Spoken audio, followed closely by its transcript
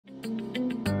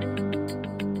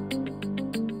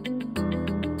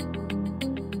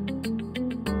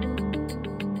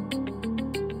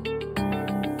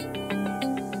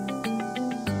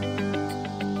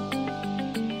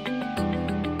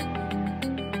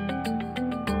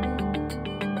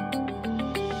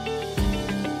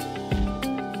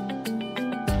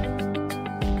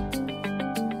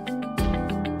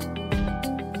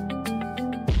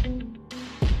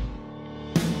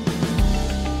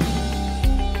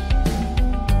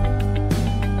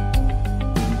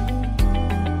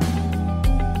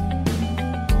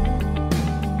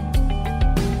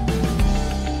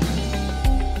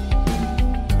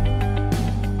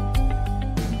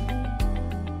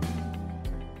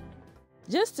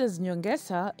JUSTUS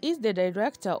Nyongesa is the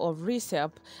director of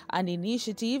RICEP, an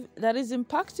initiative that is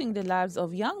impacting the lives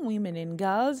of young women and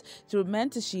girls through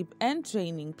mentorship and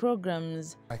training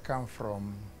programs. I come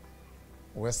from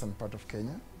western part of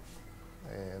Kenya,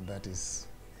 that is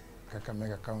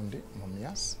Kakamega County,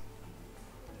 Mumias,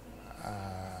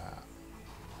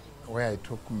 where I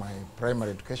took my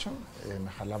primary education in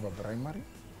Halaba Primary.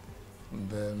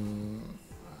 Then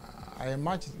I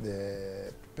emerged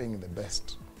being the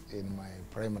best in my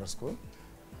primary school,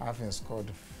 having scored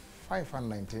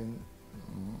 519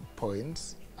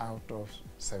 points out of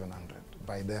 700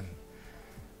 by then.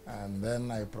 And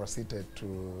then I proceeded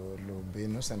to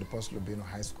Lubino, St. Paul's Lubino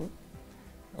High School,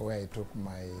 where I took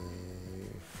my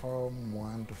Form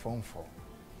 1 to Form 4.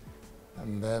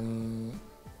 And then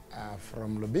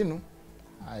from Lubino,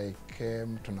 I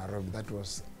came to Nairobi. That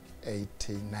was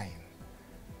 89.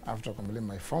 After completing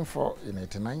my Form 4 in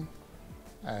 89,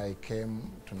 I came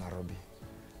to Nairobi.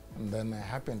 And then I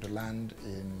happened to land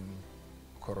in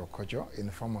Korokocho,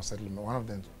 informal settlement, one of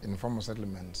the informal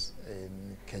settlements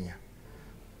in Kenya,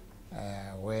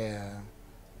 where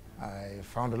I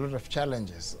found a lot of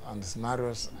challenges and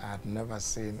scenarios I had never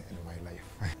seen in my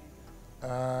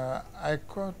life. I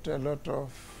caught a lot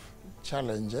of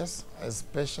challenges,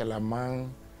 especially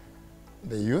among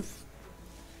the youth.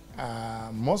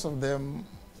 Most of them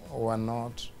were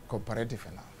not cooperative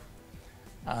enough.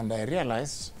 And I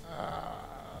realized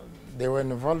they were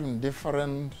involved in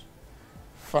different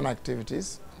fun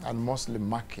activities and mostly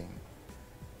marking,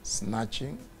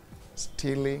 snatching,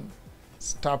 stealing,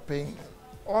 stopping,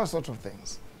 all sorts of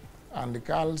things. And the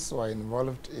girls were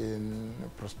involved in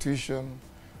prostitution,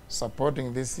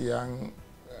 supporting these young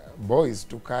boys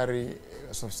to carry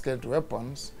sophisticated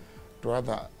weapons to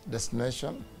other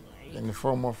destinations in the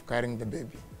form of carrying the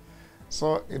baby.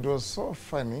 So it was so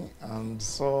funny and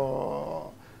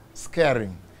so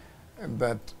scaring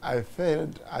that I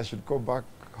felt I should go back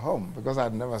home because I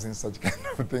had never seen such kind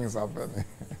of things happening.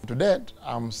 To date,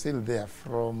 I'm still there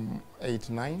from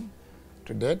 89.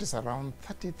 To date, it's around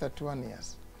 30, 31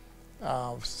 years.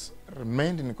 I've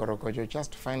remained in Korokocho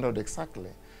just to find out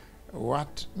exactly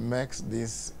what makes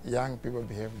these young people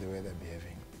behave the way they're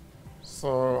behaving.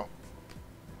 So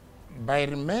by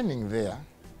remaining there,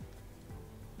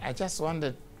 I just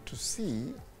wanted to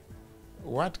see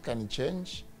what can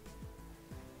change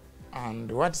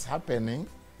and what's happening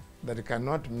that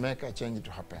cannot make a change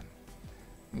to happen.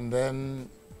 And then,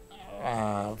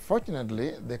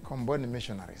 fortunately, the Comboni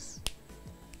missionaries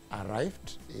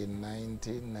arrived in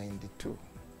 1992.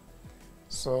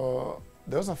 So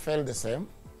they also felt the same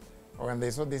when they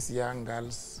saw these young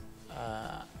girls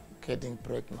getting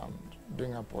pregnant,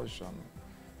 doing abortion,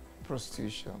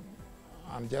 prostitution,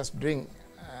 and just doing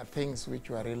things which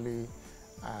were really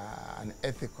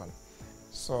unethical.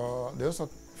 So they also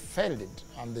felt it,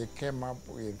 and they came up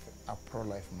with a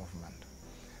pro-life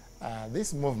movement.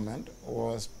 This movement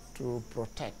was to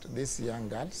protect these young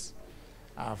girls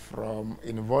from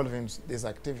involving these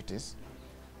activities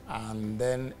and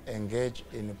then engage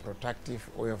in a protective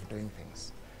way of doing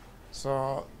things.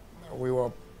 So we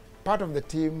were part of the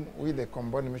team with the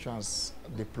Comboni missions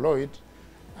deployed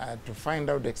to find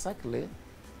out exactly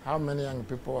how many young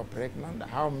people were pregnant,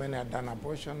 how many had done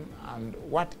abortion, and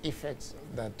what effects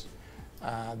that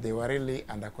they were really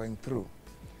undergoing through.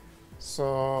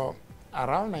 So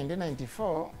around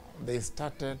 1994, they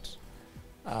started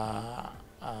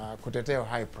Kuteteo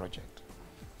High project.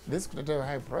 This Kuteteo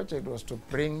High project was to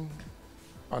bring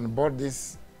on board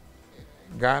these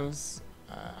girls.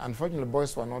 Unfortunately,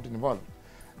 boys were not involved,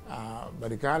 but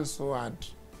the girls who had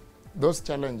those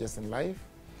challenges in life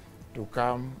to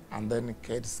come and then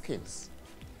get skills.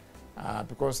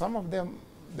 Because some of them,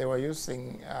 they were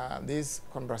using these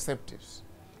contraceptives.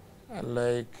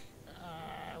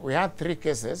 We had 3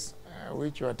 cases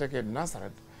which were taken in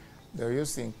Nazareth. They were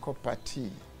using copper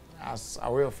tea as a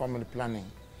way of family planning.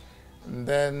 And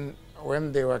then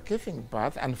when they were giving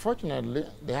birth, unfortunately,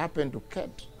 they happened to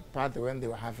get birth when they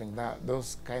were having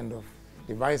those kind of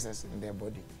devices in their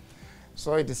body.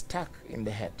 So it is stuck in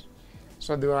the head.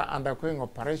 So they were undergoing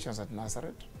operations at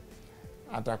Nazareth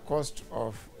at a cost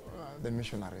of the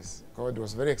missionaries, because it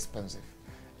was very expensive.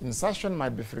 Insertion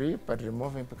might be free, but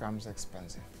removing becomes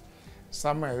expensive.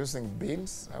 Some are using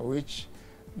bills, which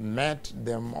made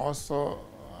them also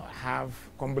have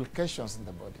complications in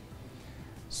the body.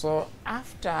 So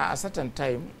after a certain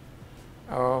time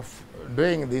of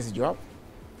doing this job,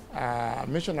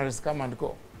 missionaries come and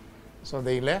go. So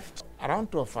they left.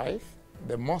 Around 2005,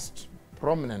 the most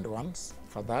prominent ones,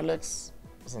 Father Alex,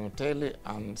 Sanoteli,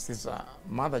 and Sister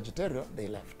Mother Giterio, they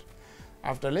left.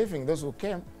 After leaving, those who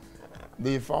came,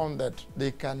 they found that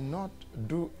they cannot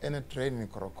do any training in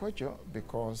Korokocho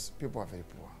because people are very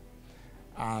poor.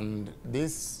 And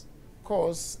this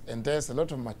course entails a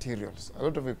lot of materials, a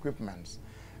lot of equipment.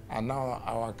 And now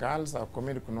our girls, our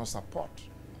community could not support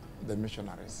the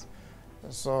missionaries.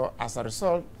 So as a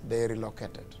result, they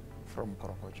relocated from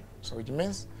Korokocho. So which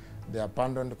means they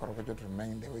abandoned Korokocho to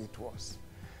remain the way it was.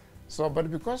 So, but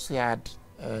because we had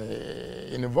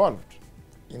involved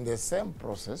in the same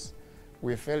process,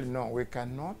 we felt, no, we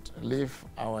cannot leave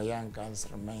our young girls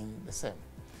remain the same.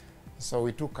 So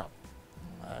we took up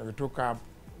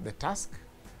the task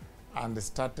and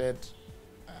started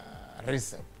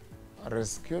RICEP,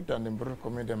 Rescued and Improved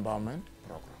Community Empowerment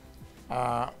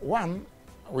Program.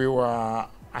 We were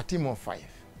a team of 5.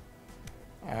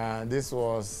 This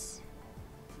was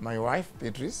my wife,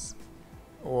 Beatrice,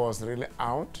 who was really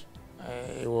out.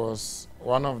 He was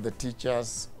one of the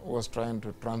teachers who was trying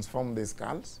to transform these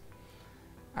girls.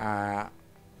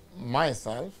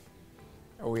 Myself,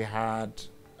 we had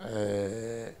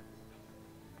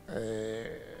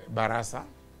Barasa,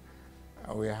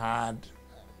 we had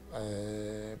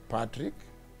Patrick,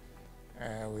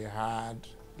 we had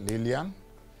Lillian.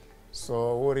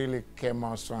 So we really came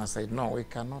out strong and said, no, we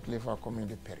cannot leave our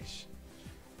community perish.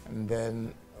 And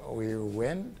then we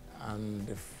went and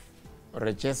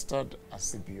registered a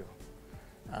CBO,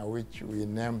 which we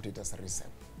named it as RICEP.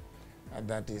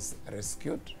 That is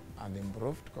Rescued and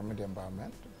Improved Community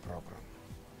Empowerment Program.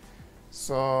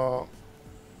 So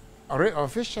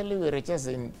officially we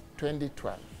registered in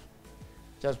 2012,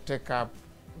 just to take up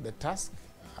the task,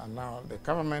 and now the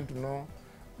government know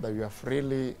that we have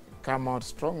really come out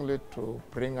strongly to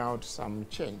bring out some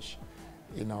change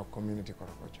in our community,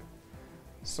 Korokocho.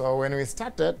 So when we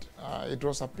started, it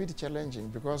was a bit challenging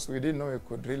because we didn't know we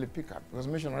could really pick up, because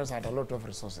missionaries had a lot of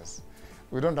resources.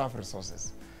 We don't have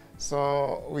resources.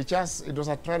 So it was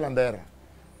a trial and error.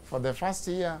 For the first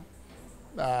year,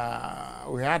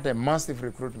 we had a massive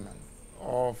recruitment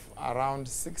of around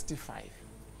 65,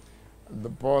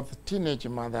 both teenage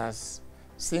mothers,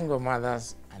 single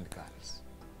mothers, and girls.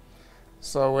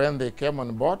 So when they came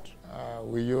on board,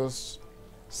 we used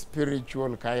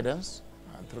spiritual guidance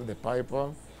through the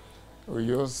Bible. We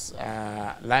used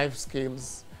life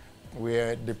skills. We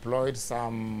deployed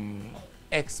some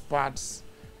experts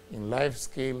in life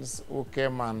skills who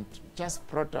came and just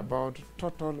brought about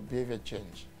total behavior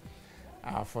change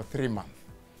for 3 months.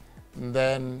 And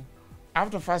then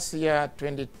after first year,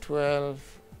 2012,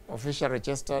 officially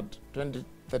registered,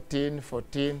 2013,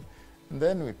 14,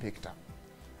 then we picked up.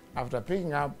 After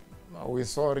picking up, we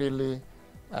saw really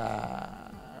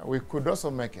we could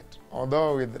also make it,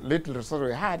 although with little resources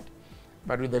we had,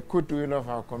 but with the goodwill of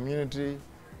our community,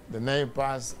 the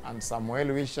neighbors, and some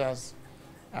well-wishers,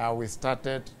 we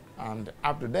started, and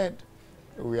up to date,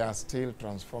 we are still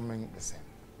transforming the same.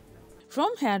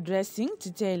 From hairdressing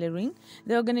to tailoring,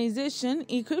 the organization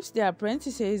equips their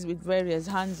apprentices with various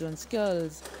hands-on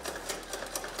skills.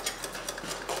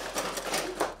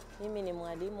 Mimi ni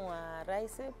mwalimu wa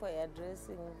RICEP,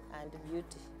 hairdressing and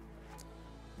beauty.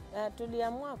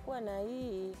 Tuliamua kuwa na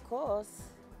hii course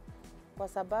kwa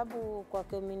sababu kwa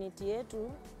community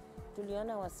yetu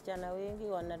tuliona wasichana wengi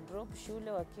wana drop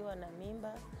shule wakiwa na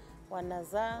mimba,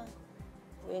 wanazaa,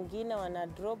 wengine wana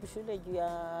drop shule juu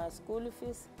ya school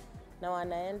fees na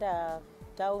wanaenda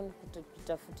town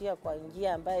kutafutia kwa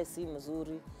njia ambaye si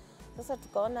mzuri. Sasa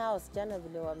tukaona hao wasichana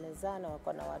vile wamezaa na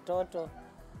wako na watoto,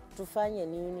 tufanye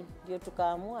nini? Ndio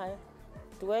tukaamua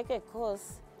tuweke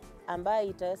course ambayo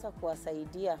itaweza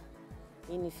kuwasaidia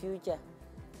in future,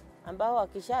 ambao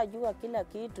wakishajua kila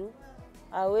kitu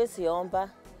hawezi omba,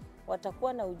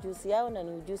 watakuwa na ujuzi yao na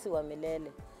ni ujuzi wa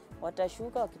milele,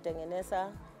 watashuka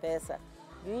wakitengeneza pesa.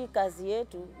 Hii kazi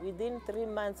yetu within 3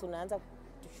 months unaanza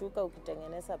kushuka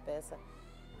ukitengeneza pesa,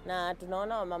 na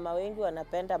tunaona wamama wengi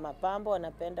wanapenda mapambo,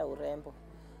 wanapenda urembo.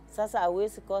 Sasa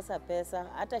hawezi kosa pesa,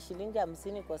 hata shilingi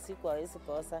 50 kwa siku hawezi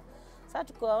kosa. Sasa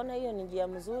tukaona hiyo ni njia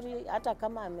mzuri, hata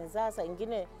kama amezaa, saa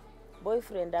ingine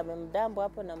boyfriend amemdambo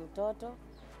hapo na mtoto,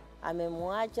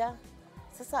 amemwacha.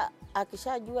 Sasa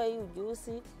akishajua hii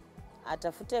ujuzi,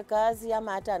 atafute kazi,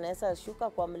 ama hata anaweza shuka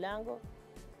kwa mlango,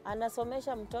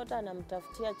 anasomesha mtoto,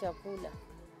 anamtafutia chakula.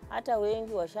 Hata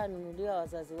wengi washanunulia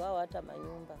wazazi wao hata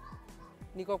manyumba.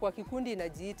 Niko kwa kikundi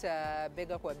inajiita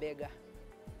bega kwa bega.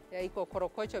 Iko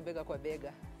Korokocho bega kwa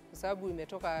bega. Kwa sababu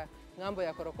imetoka ngambo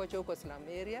ya Korokocho huko slum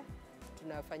area,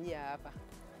 tunafanyia hapa.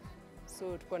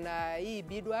 So tuko na hii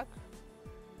beadwork,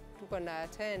 tuko na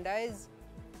tie and dyes,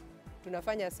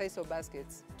 tunafanya size of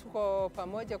baskets. Tuko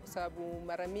pamoja kwa sababu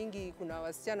mara mingi kuna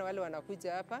wasichana wale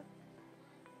wanakuja hapa,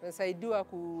 wanasaidiwa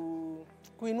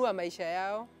kuinua maisha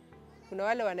yao, Kuna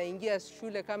wale wanaingia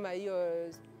shule kama hiyo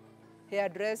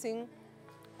hairdressing.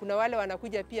 Kuna wale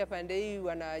wanakuja pia pande hii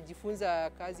wanajifunza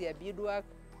kazi ya beadwork.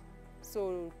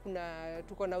 So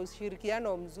tuko na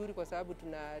ushirikiano mzuri kwa sababu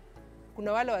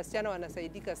kuna wale wasichana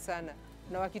wanasaidika sana.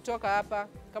 Na wakitoka hapa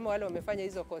kama wale wamefanya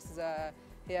hizo course za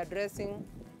hairdressing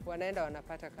wanaenda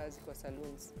wanapata kazi kwa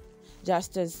saloons.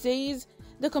 Justus says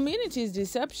the community's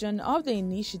reception of the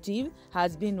initiative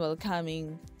has been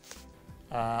welcoming.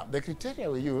 The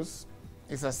criteria we use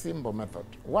is a simple method.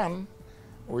 One,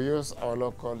 we use our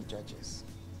local judges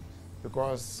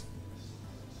because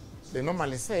they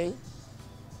normally say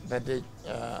that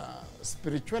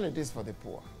spirituality is for the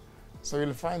poor. So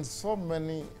you'll find so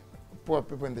many poor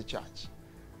people in the church.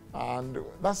 And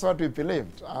that's what we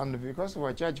believed. And because of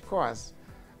our church course,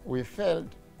 we felt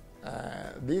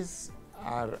these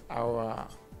are our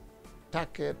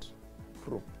target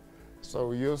group. So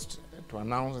we used to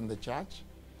announce in the church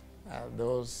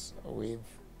those with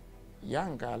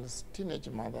young girls, teenage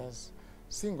mothers,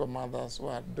 single mothers who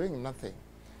are doing nothing.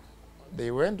 They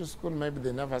went to school, maybe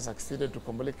they never succeeded to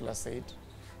complete class 8,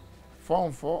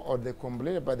 Form 4, or they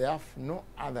completed, but they have no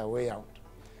other way out.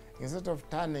 Instead of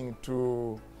turning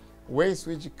to ways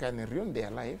which can ruin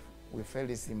their life, we felt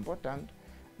it's important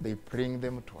they bring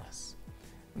them to us.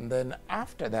 And then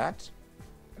after that,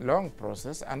 long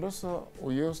process, and also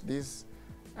we use these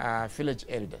village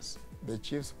elders. The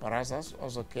chiefs, parasas,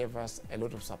 also gave us a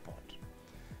lot of support.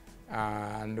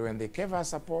 And when they gave us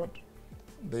support,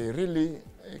 they really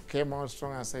came out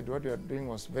strong and said what you are doing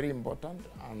was very important,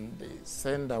 and they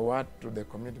sent a word to the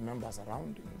community members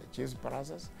around, the chiefs,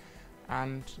 parasas,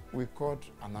 and we caught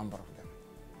a number of them.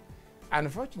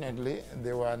 Unfortunately,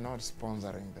 they were not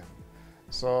sponsoring them.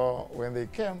 So when they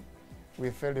came, we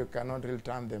felt you cannot really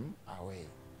turn them away.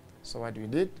 So what we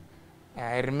did,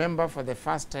 I remember for the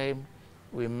first time,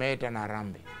 we made an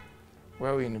Arambi,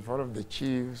 where we involved the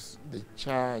chiefs, the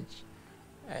church,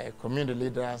 community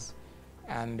leaders,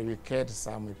 and we get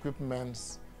some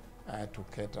equipments to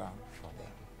cater for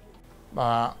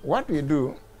them. What we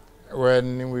do,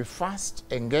 when we first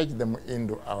engage them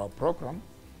into our program,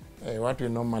 what we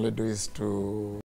normally do is to